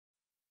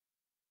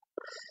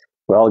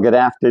Well, good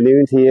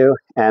afternoon to you.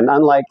 And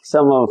unlike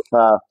some of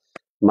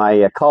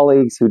my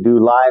colleagues who do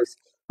lives,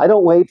 I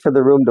don't wait for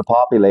the room to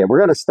populate. We're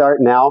going to start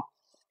now.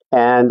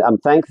 And I'm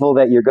thankful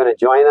that you're going to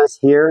join us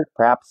here,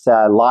 perhaps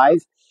live,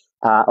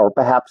 or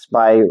perhaps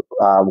by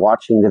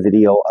watching the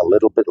video a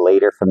little bit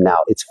later from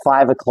now. It's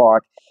 5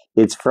 o'clock.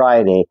 It's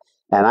Friday.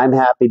 And I'm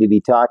happy to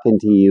be talking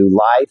to you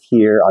live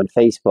here on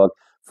Facebook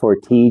for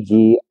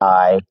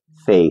TGI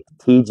Faith,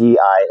 TGIF.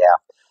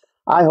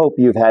 I hope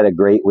you've had a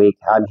great week.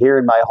 I'm here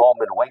in my home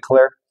in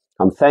Winkler.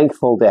 I'm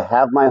thankful to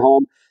have my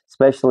home,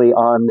 especially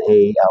on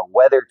a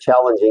weather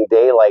challenging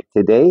day like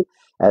today,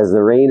 as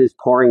the rain is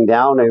pouring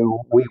down and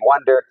we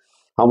wonder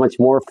how much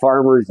more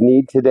farmers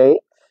need today.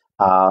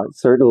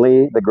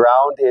 Certainly the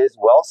ground is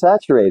well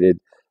saturated,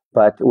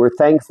 but we're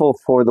thankful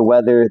for the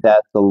weather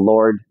that the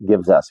Lord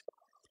gives us.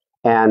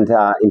 And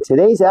in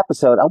today's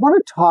episode, I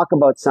want to talk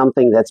about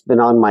something that's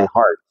been on my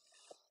heart.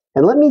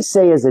 And let me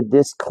say as a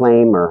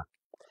disclaimer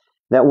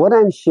that what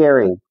I'm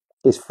sharing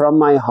is from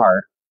my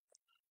heart,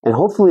 and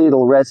hopefully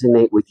it'll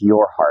resonate with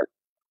your heart.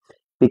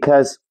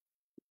 Because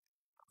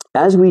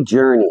as we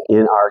journey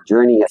in our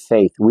journey of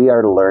faith, we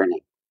are learning.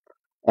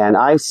 And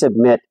I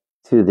submit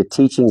to the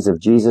teachings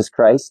of Jesus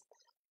Christ.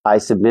 I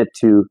submit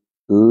to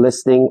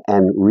listening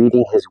and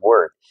reading his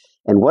word.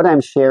 And what I'm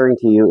sharing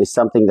to you is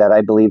something that I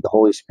believe the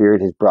Holy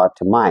Spirit has brought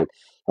to mind.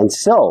 And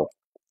so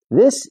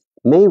this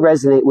may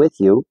resonate with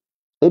you.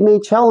 It may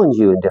challenge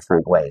you in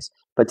different ways.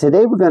 But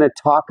today we're going to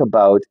talk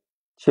about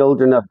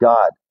children of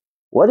God.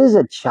 What is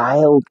a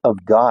child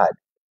of God?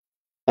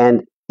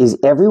 And is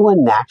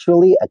everyone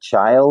naturally a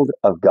child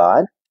of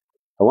God?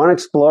 I want to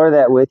explore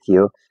that with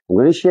you. I'm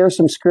going to share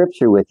some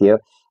scripture with you.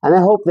 And I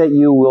hope that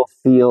you will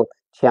feel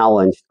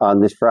challenged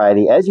on this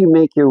Friday as you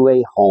make your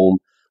way home,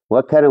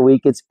 what kind of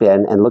week it's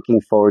been, and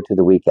looking forward to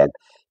the weekend.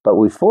 But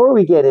before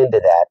we get into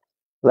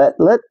that,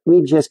 let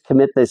me just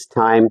commit this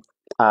time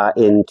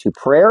into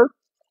prayer.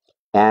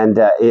 And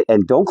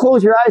don't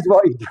close your eyes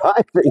while you're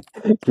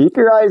driving. Keep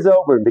your eyes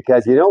open,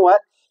 because you know what?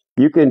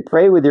 You can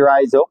pray with your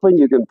eyes open.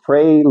 You can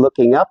pray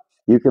looking up.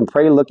 You can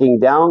pray looking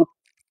down.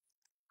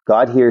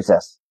 God hears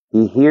us.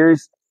 He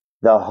hears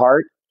the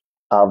heart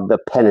of the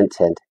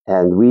penitent.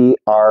 And we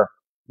are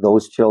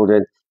those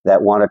children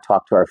that want to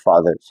talk to our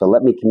Father. So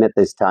let me commit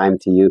this time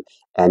to you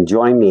and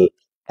join me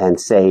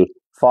and say,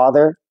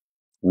 Father,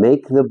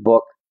 make the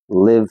book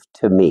live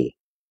to me.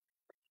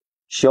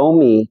 Show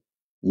me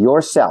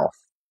yourself.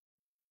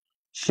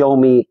 Show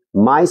me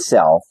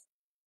myself,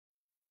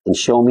 and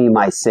show me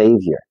my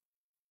Savior,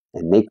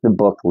 and make the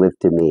book live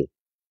to me.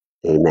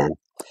 Amen.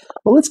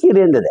 Well, let's get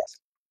into this.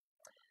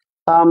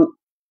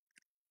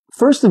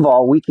 First of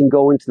all, we can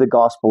go into the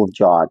Gospel of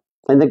John.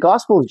 And the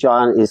Gospel of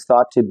John is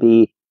thought to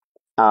be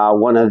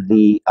one of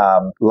the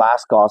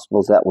last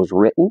Gospels that was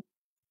written.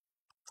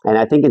 And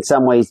I think in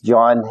some ways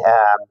John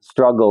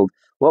struggled.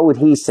 What would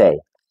he say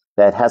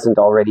that hasn't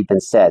already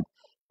been said?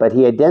 But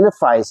he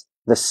identifies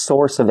the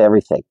source of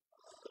everything.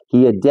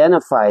 He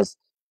identifies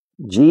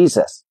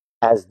Jesus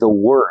as the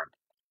Word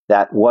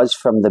that was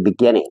from the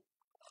beginning.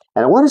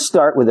 And I want to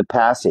start with a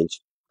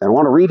passage, and I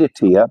want to read it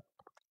to you,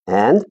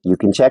 and you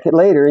can check it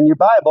later in your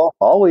Bible.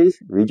 Always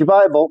read your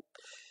Bible.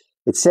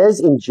 It says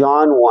in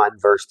John 1,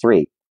 verse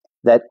 3,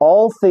 that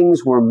all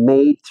things were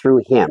made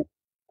through him,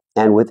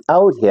 and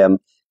without him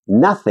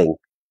nothing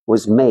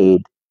was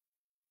made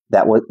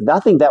that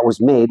was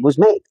made.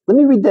 Let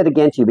me read that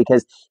again to you,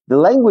 because the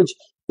language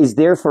is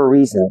there for a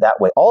reason that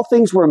way. All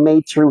things were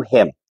made through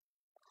him,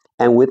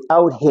 and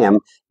without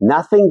him,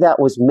 nothing that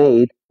was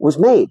made was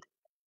made.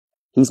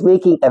 He's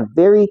making a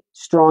very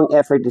strong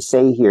effort to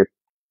say here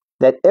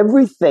that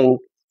everything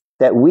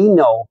that we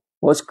know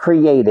was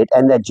created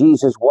and that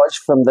Jesus was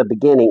from the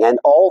beginning, and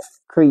all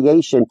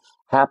creation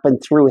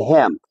happened through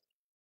him.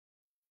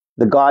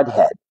 The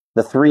Godhead,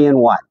 the three in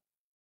one,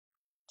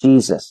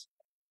 Jesus,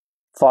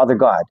 Father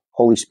God,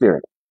 Holy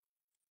Spirit.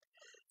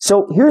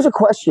 So here's a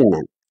question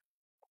then,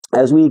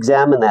 as we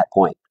examine that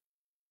point.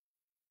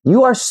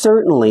 You are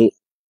certainly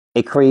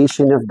a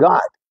creation of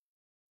God.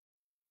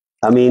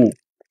 I mean,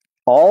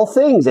 all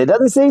things. It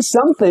doesn't say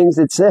some things.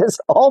 It says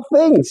all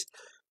things.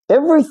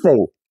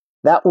 Everything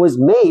that was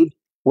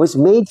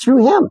made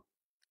through him.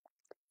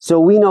 So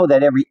we know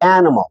that every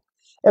animal,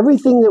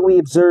 everything that we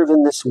observe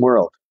in this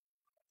world,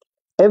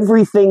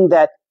 everything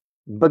that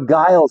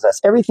beguiles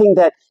us, everything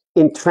that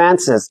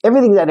entrances,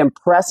 everything that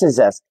impresses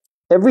us,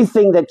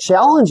 everything that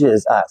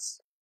challenges us,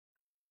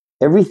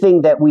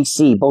 everything that we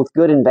see, both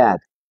good and bad,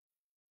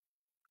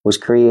 was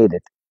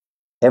created.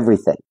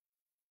 Everything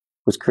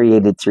was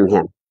created through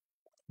him.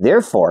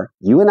 Therefore,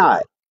 you and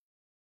I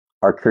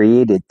are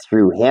created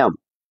through him.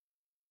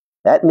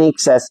 That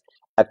makes us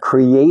a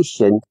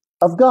creation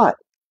of God.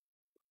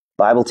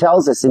 The Bible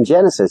tells us in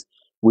Genesis,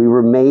 we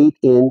were made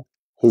in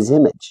his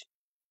image.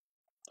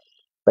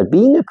 But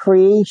being a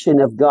creation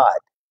of God,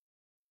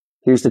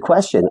 here's the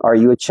question, are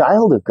you a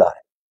child of God?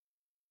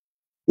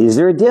 Is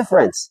there a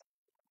difference?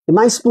 Am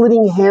I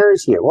splitting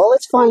hairs here? Well,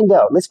 let's find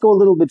out. Let's go a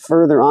little bit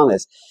further on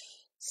this.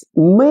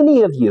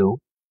 Many of you,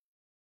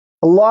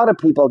 a lot of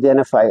people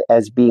identify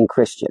as being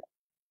Christian.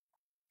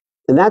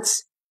 And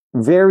that's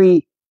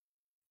very,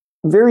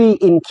 very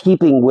in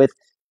keeping with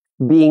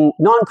being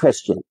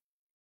non-Christian.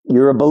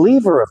 You're a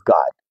believer of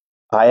God.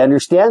 I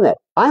understand that.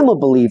 I'm a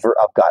believer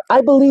of God.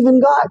 I believe in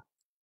God.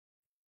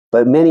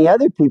 But many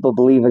other people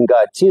believe in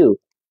God too.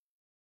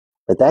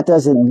 But that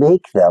doesn't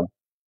make them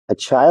a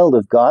child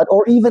of God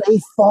or even a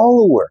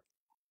follower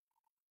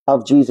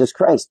of Jesus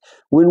Christ.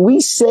 When we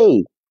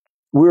say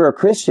we're a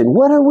Christian,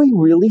 what are we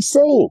really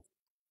saying?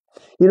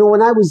 You know,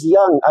 when I was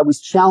young, I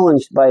was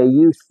challenged by a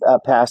youth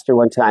pastor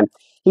one time.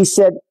 He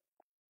said,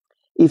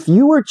 if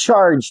you were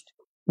charged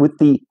with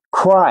the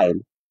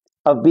crime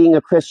of being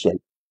a Christian,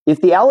 if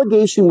the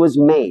allegation was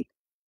made,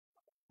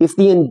 if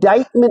the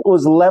indictment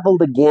was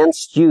leveled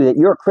against you that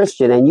you're a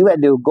Christian and you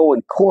had to go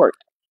in court,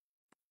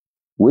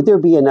 would there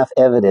be enough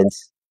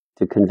evidence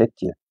to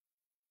convict you?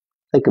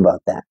 Think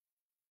about that.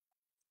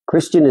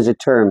 Christian is a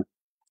term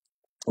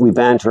we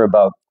banter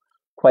about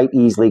quite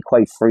easily,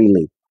 quite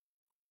freely.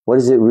 What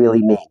does it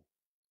really mean?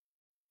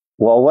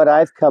 Well, what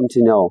I've come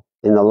to know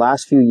in the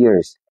last few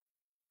years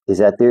is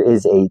that there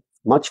is a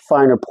much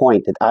finer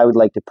point that I would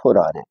like to put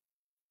on it.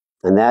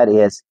 And that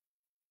is,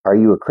 are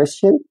you a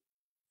Christian?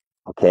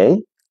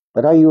 Okay.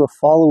 But are you a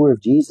follower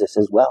of Jesus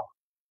as well?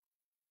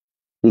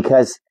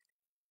 Because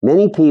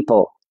many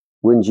people,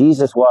 when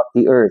Jesus walked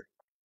the earth,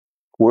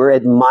 were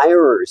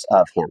admirers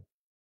of him.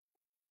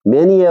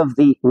 Many of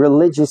the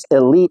religious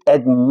elite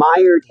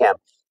admired him.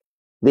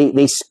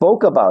 They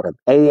spoke about him.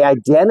 And they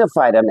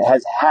identified him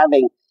as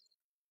having,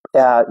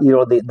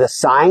 the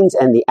signs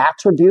and the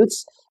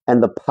attributes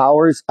and the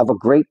powers of a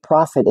great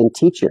prophet and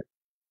teacher.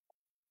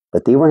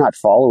 But they were not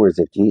followers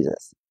of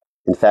Jesus.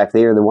 In fact,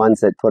 they are the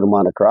ones that put him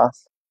on a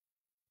cross.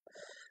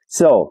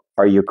 So,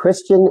 are you a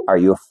Christian? Are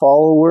you a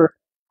follower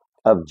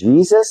of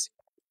Jesus?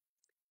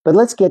 But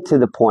let's get to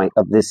the point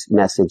of this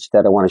message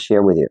that I want to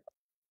share with you.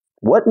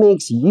 What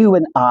makes you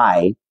and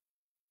I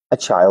a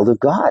child of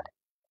God?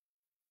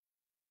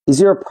 Is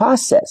there a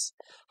process?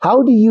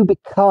 How do you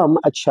become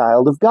a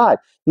child of God?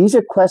 These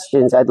are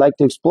questions I'd like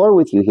to explore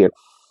with you here.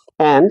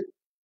 And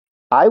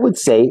I would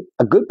say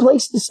a good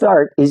place to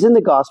start is in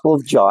the Gospel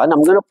of John.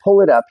 I'm going to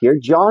pull it up here.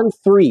 John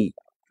 3.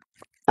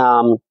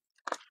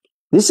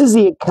 This is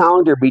the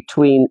encounter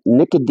between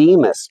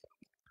Nicodemus,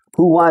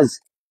 who was,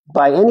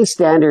 by any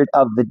standard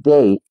of the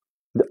day,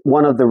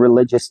 one of the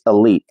religious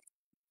elite.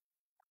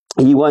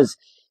 He was,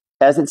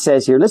 as it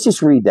says here, let's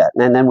just read that,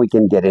 and then we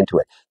can get into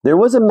it. There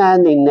was a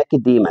man named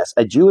Nicodemus,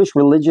 a Jewish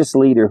religious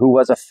leader who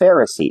was a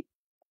Pharisee.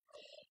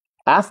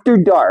 After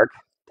dark,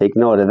 take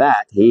note of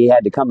that, he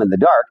had to come in the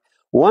dark.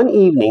 One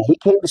evening, he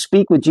came to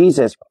speak with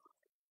Jesus.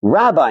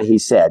 Rabbi, he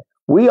said,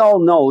 we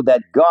all know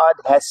that God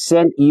has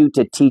sent you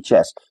to teach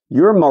us.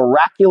 Your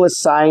miraculous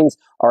signs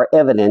are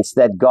evidence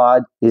that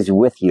God is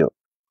with you.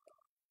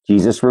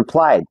 Jesus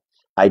replied,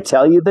 I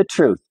tell you the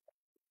truth.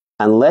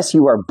 Unless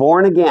you are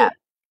born again,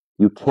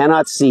 you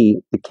cannot see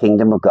the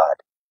kingdom of God.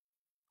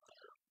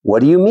 What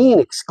do you mean?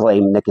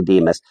 Exclaimed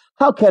Nicodemus.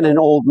 How can an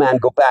old man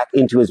go back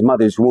into his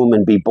mother's womb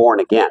and be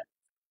born again?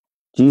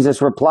 Jesus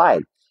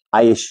replied,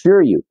 I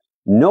assure you,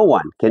 no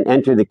one can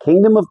enter the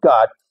kingdom of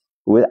God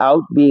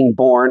without being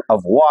born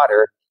of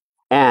water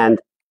and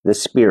the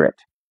Spirit.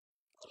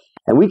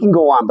 And we can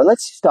go on, but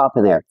let's stop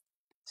in there.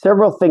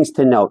 Several things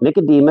to note.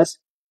 Nicodemus,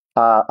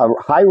 a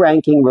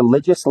high-ranking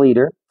religious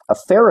leader, a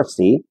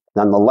Pharisee,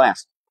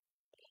 nonetheless,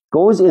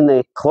 goes in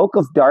the cloak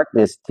of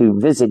darkness to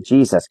visit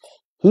Jesus.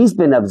 He's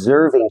been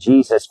observing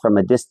Jesus from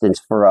a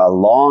distance for a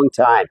long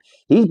time.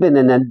 He's been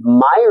an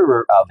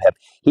admirer of him.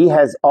 He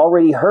has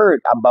already heard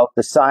about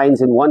the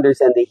signs and wonders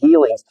and the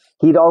healings.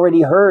 He'd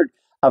already heard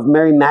of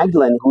Mary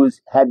Magdalene,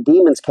 who's had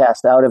demons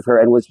cast out of her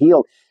and was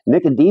healed.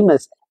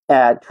 Nicodemus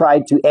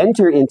tried to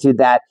enter into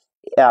that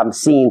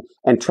scene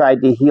and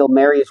tried to heal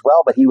Mary as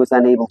well, but he was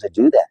unable to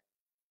do that.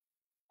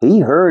 He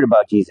heard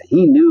about Jesus.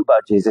 He knew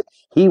about Jesus.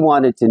 He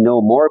wanted to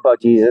know more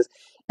about Jesus.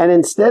 And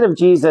instead of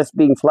Jesus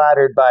being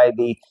flattered by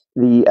the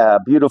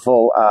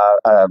beautiful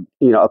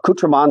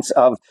accoutrements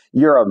of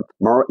your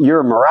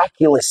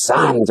miraculous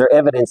signs or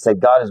evidence that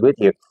God is with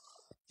you,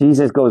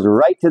 Jesus goes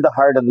right to the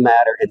heart of the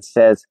matter and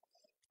says,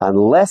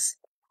 unless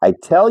I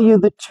tell you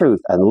the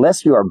truth,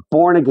 unless you are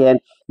born again,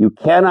 you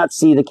cannot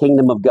see the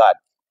kingdom of God.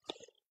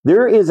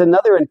 There is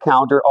another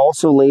encounter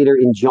also later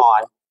in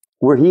John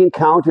where he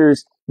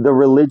encounters the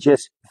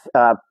religious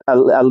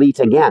elite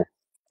again.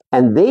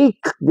 And they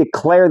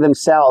declare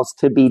themselves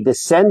to be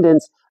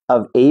descendants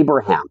of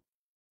Abraham.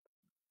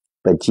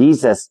 But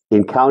Jesus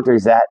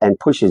encounters that and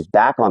pushes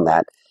back on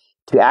that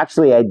to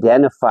actually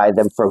identify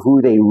them for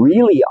who they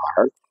really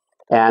are.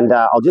 And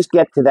I'll just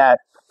get to that.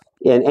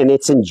 And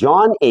it's in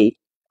John 8,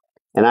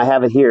 and I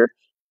have it here.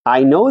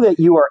 I know that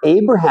you are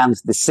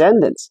Abraham's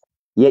descendants,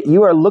 yet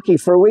you are looking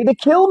for a way to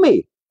kill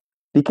me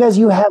because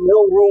you have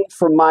no room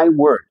for my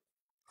word.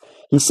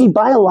 You see,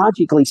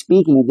 biologically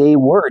speaking, they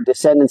were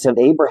descendants of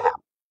Abraham.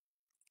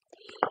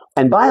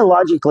 And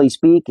biologically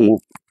speaking,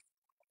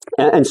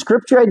 and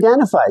Scripture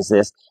identifies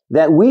this,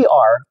 that we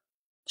are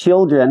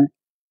children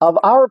of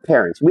our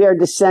parents. We are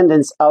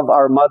descendants of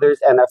our mothers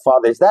and our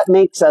fathers. That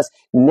makes us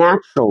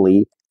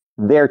naturally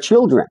their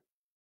children.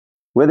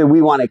 whether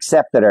we want to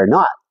accept it or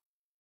not.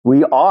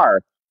 We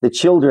are the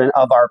children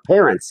of our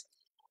parents.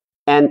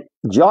 And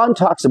John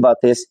talks about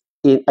this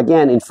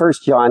again in 1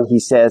 John. He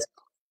says,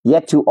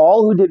 yet to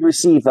all who did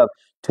receive him,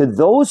 to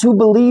those who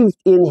believed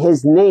in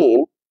his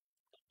name,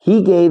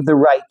 he gave the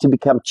right to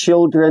become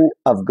children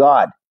of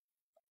God.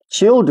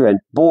 Children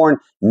born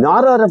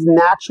not out of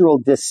natural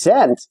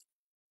descent,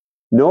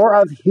 nor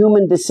of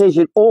human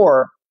decision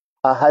or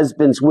a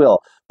husband's will,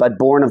 but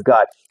born of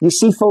God. You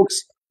see,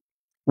 folks,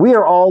 we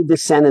are all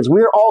descendants.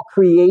 We are all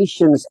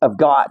creations of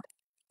God.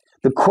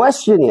 The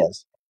question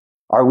is,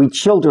 are we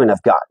children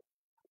of God?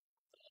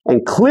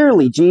 And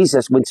clearly,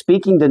 Jesus, when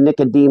speaking to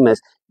Nicodemus,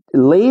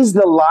 lays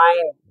the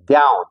line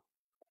down.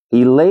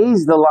 He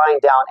lays the line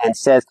down and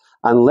says,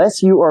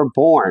 unless you are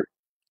born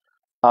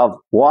of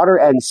water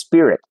and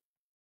spirit,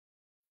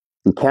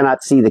 you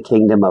cannot see the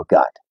kingdom of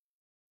God.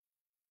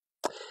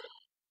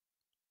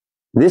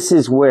 This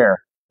is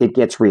where it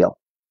gets real.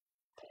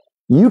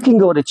 You can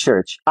go to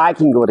church. I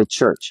can go to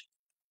church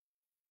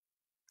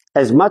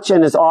as much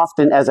and as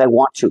often as I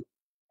want to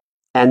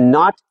and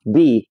not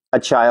be a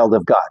child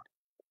of God.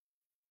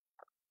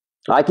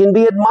 I can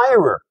be an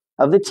admirer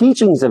of the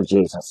teachings of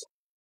Jesus.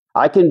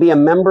 I can be a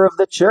member of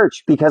the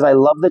church because I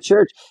love the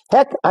church.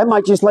 Heck, I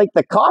might just like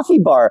the coffee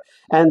bar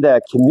and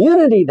the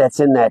community that's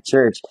in that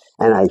church.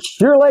 And I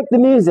sure like the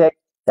music.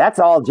 That's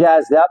all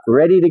jazzed up,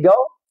 ready to go.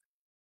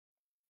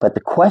 But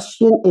the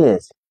question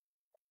is,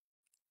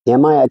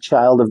 am I a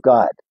child of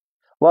God?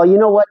 Well, you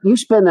know what? You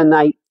spend a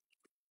night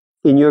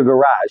in your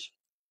garage.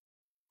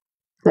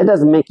 That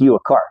doesn't make you a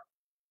car.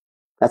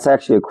 That's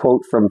actually a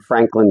quote from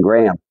Franklin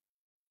Graham.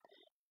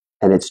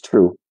 And it's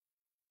true.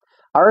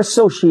 Our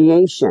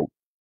association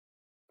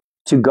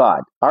to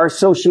God, our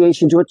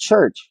association to a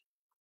church,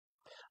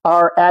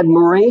 our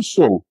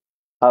admiration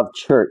of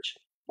church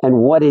and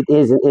what it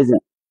is and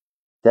isn't,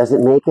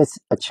 doesn't make us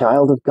a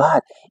child of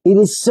God. It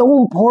is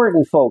so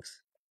important,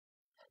 folks,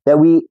 that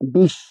we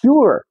be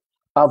sure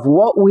of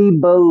what we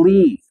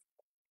believe,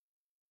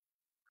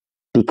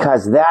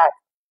 because that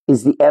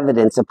is the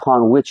evidence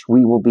upon which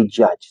we will be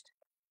judged.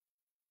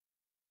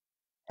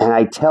 And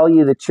I tell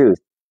you the truth,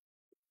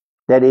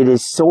 that it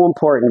is so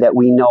important that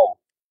we know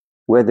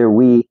whether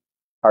we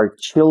are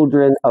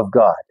children of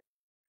God.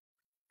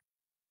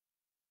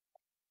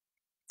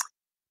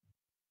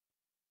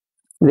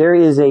 There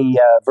is a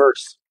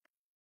verse,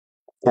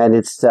 and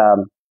it's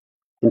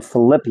in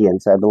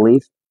Philippians, I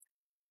believe.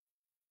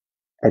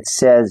 It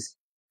says,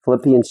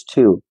 Philippians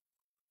 2,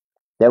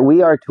 that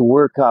we are to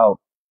work out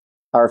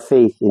our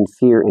faith in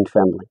fear and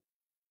trembling.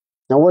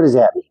 Now, what does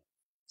that mean?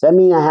 Does that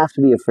mean I have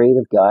to be afraid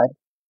of God?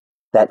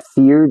 That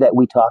fear that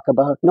we talk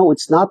about? No,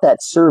 it's not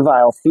that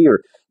servile fear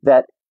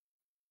that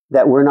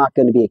we're not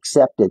going to be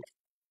accepted.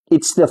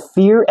 It's the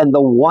fear and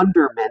the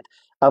wonderment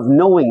of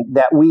knowing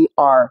that we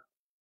are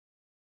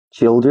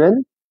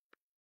children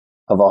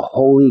of a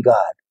holy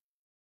God.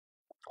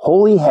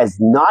 Holy has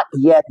not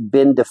yet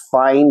been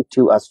defined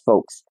to us,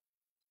 folks,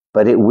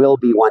 but it will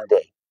be one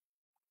day.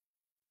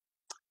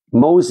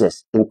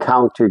 Moses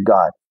encountered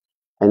God,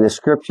 and the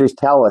scriptures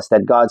tell us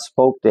that God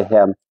spoke to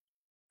him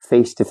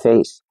face to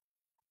face.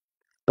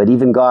 But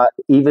even God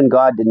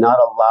did not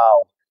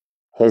allow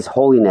his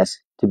holiness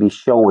to be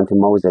shown to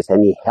Moses,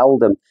 and he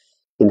held him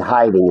in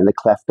hiding in the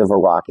cleft of a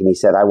rock, and he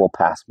said, I will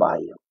pass by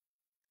you.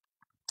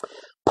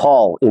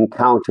 Paul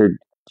encountered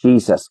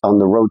Jesus on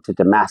the road to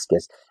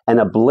Damascus, and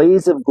a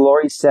blaze of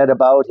glory set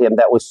about him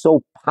that was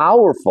so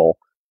powerful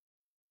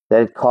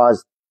that it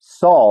caused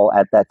Saul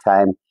at that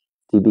time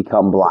to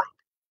become blind.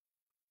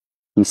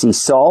 You see,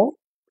 Saul,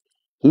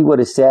 he would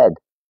have said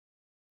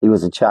he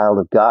was a child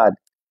of God.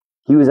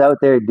 He was out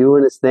there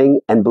doing his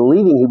thing and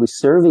believing he was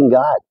serving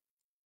God.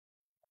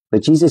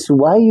 But Jesus said,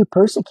 why are you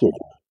persecuting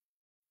me?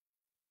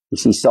 You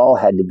see, Saul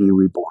had to be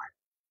reborn.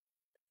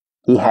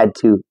 He had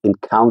to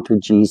encounter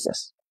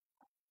Jesus.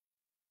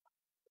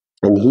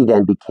 And he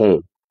then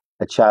became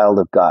a child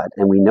of God.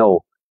 And we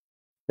know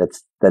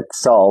that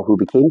Saul, who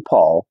became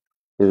Paul,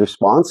 is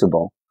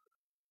responsible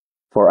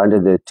for, under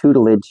the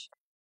tutelage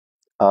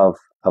of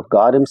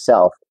God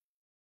himself,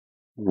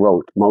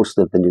 wrote most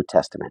of the New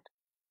Testament.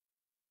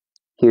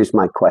 Here's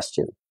my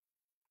question.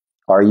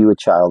 Are you a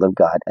child of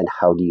God, and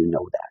how do you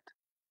know that?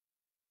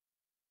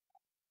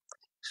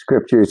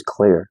 Scripture is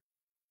clear.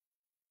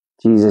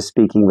 Jesus,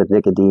 speaking with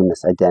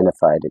Nicodemus,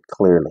 identified it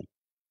clearly.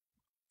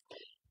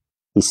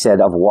 He said,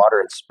 of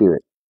water and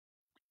spirit.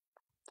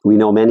 We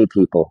know many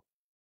people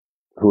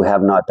who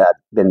have not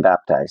been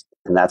baptized,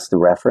 and that's the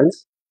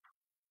reference.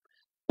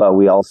 But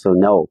we also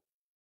know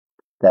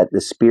that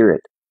the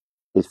Spirit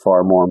is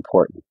far more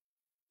important.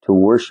 To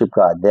worship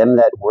God, them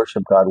that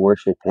worship God,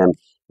 worship him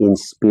in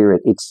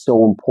spirit. It's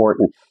so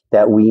important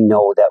that we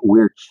know that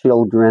we're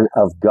children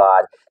of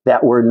God,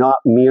 that we're not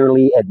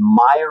merely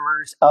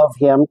admirers of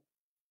him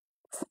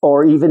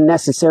or even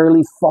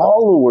necessarily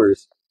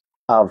followers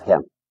of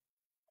him,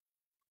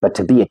 but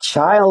to be a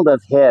child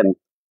of him,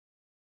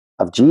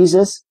 of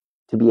Jesus,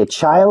 to be a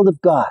child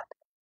of God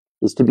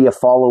is to be a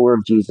follower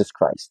of Jesus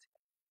Christ.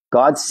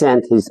 God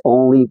sent his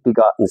only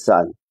begotten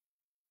Son,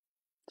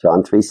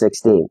 John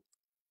 3:16,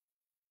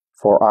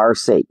 for our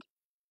sake.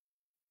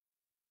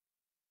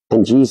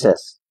 And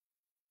Jesus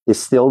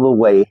is still the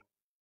way,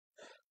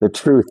 the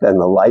truth, and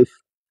the life.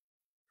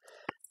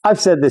 I've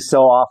said this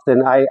so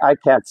often, I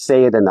can't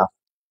say it enough.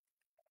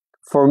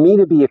 For me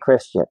to be a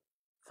Christian,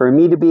 for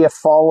me to be a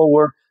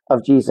follower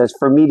of Jesus,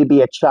 for me to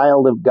be a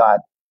child of God,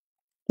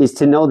 is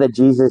to know that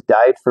Jesus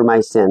died for my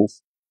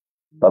sins,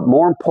 but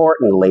more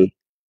importantly,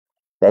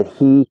 that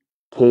he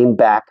came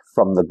back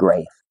from the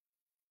grave.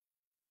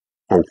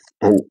 And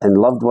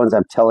loved ones,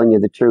 I'm telling you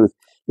the truth.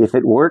 If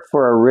it weren't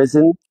for a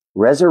risen,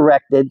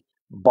 resurrected,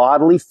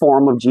 bodily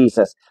form of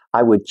Jesus,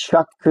 I would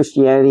chuck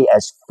Christianity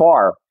as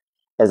far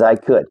as I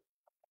could,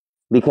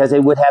 because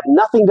it would have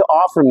nothing to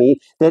offer me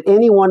that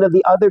any one of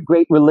the other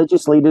great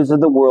religious leaders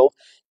of the world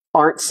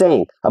aren't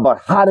saying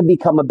about how to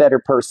become a better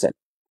person,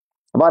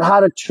 about how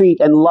to treat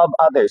and love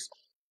others.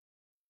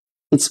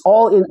 It's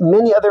all in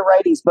many other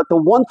writings, but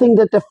the one thing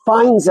that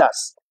defines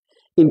us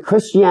in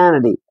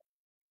Christianity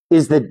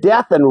is the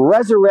death and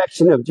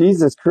resurrection of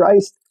Jesus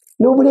Christ.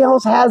 Nobody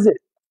else has it.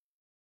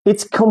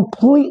 It's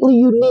completely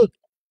unique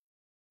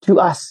to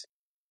us.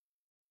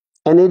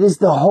 And it is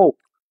the hope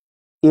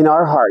in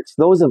our hearts,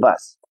 those of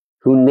us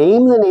who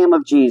name the name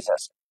of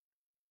Jesus,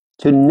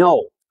 to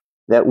know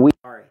that we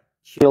are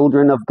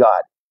children of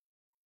God.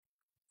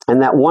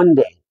 And that one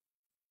day,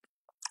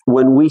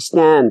 when we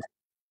stand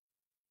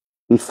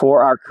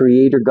before our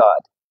Creator God,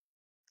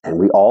 and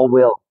we all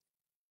will,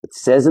 it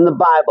says in the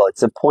Bible,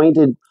 it's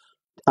appointed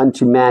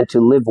unto man to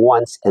live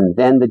once, and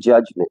then the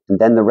judgment, and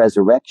then the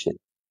resurrection.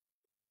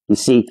 You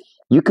see,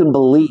 you can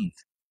believe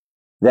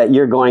that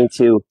you're going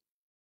to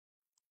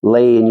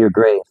lay in your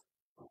grave.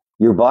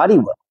 Your body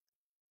will,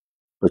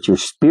 but your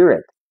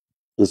spirit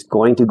is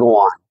going to go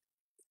on.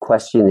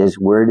 Question is,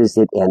 where does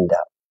it end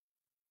up?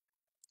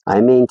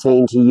 I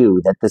maintain to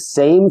you that the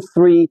same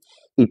three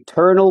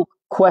eternal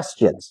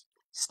questions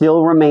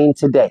still remain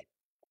today.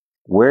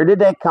 Where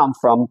did I come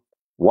from?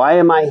 Why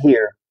am I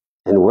here?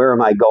 And where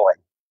am I going?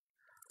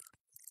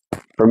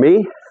 For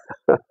me,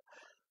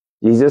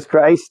 Jesus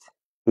Christ,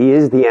 he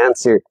is the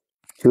answer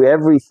to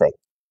everything.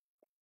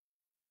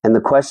 And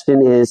the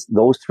question is,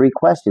 those three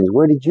questions: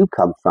 where did you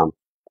come from?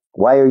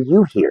 Why are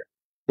you here?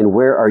 And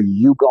where are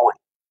you going?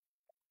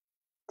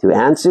 To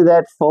answer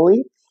that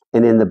fully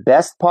and in the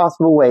best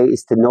possible way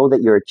is to know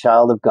that you're a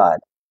child of God.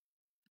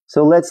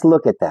 So let's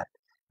look at that.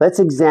 Let's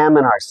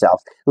examine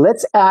ourselves.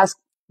 Let's ask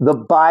the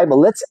Bible.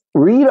 Let's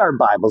read our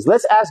Bibles.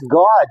 Let's ask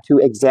God to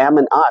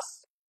examine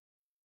us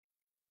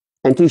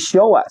and to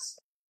show us,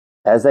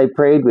 as I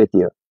prayed with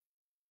you,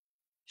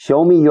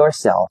 show me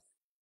yourself,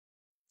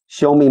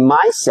 show me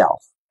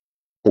myself,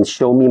 and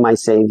show me my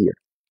Savior.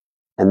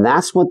 And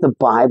that's what the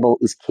Bible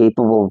is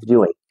capable of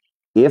doing.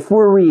 If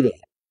we're reading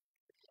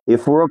it,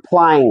 if we're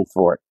applying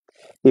for it,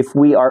 if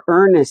we are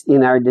earnest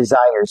in our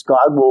desires,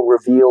 God will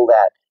reveal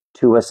that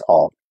to us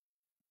all.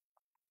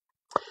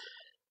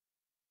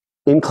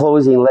 In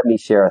closing, let me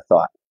share a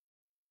thought.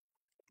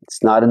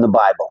 It's not in the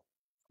Bible,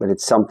 but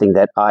it's something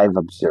that I've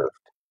observed.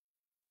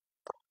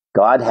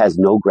 God has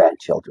no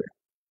grandchildren.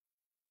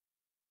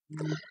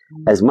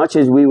 As much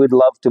as we would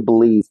love to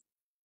believe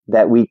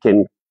that we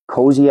can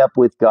cozy up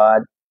with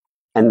God,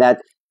 and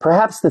that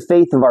perhaps the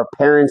faith of our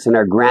parents and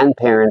our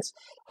grandparents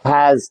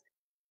has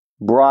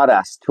brought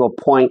us to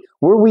a point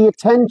where we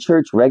attend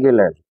church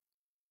regularly,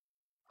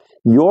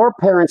 your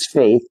parents'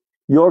 faith,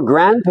 your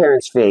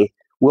grandparents' faith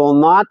will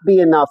not be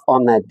enough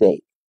on that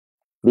day,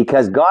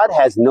 because God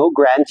has no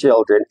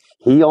grandchildren.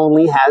 He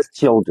only has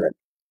children.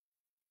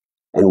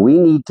 And we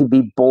need to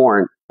be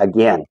born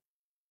again.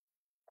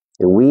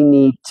 And we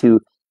need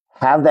to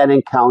have that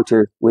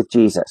encounter with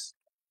Jesus.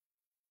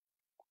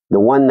 The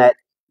one that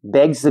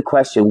begs the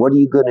question, what are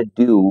you going to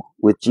do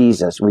with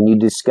Jesus when you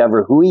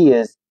discover who he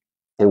is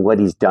and what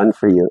he's done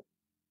for you?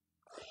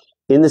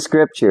 In the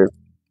scripture,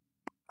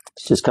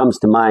 it just comes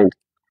to mind,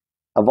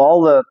 of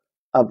all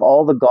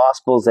the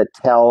gospels that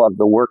tell of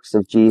the works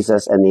of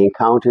Jesus and the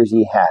encounters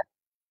he had,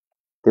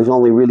 there's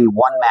only really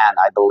one man,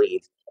 I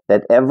believe,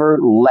 that ever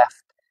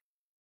left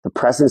the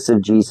presence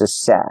of Jesus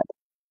sad,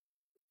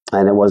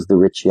 and it was the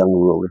rich young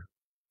ruler.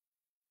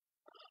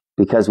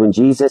 Because when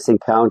he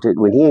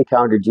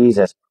encountered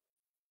Jesus,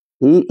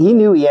 he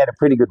knew he had a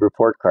pretty good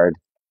report card.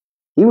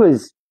 He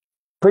was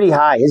pretty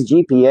high. His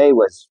GPA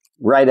was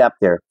right up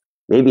there,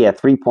 maybe a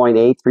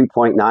 3.8,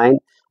 3.9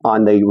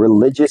 on the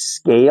religious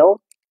scale.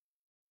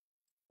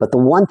 But the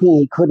one thing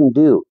he couldn't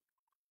do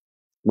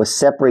was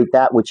separate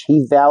that which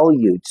he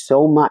valued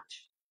so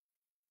much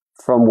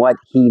from what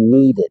he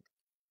needed.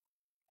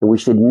 And we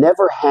should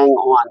never hang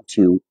on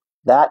to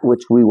that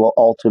which we will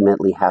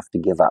ultimately have to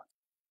give up.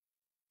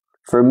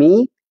 For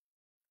me,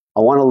 I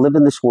want to live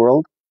in this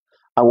world.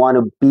 I want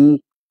to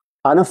be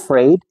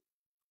unafraid,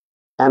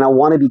 and I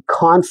want to be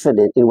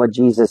confident in what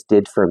Jesus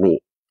did for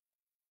me.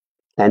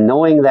 And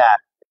knowing that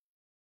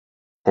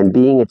and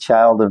being a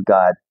child of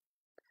God.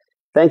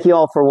 Thank you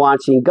all for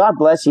watching. God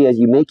bless you as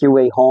you make your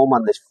way home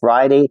on this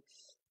Friday.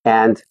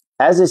 And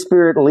as the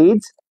Spirit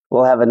leads,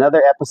 we'll have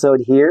another episode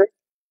here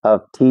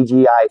of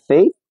TGI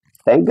Faith.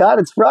 Thank God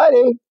it's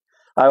Friday.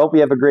 I hope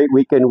you have a great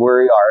weekend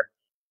where you are.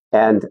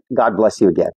 And God bless you again.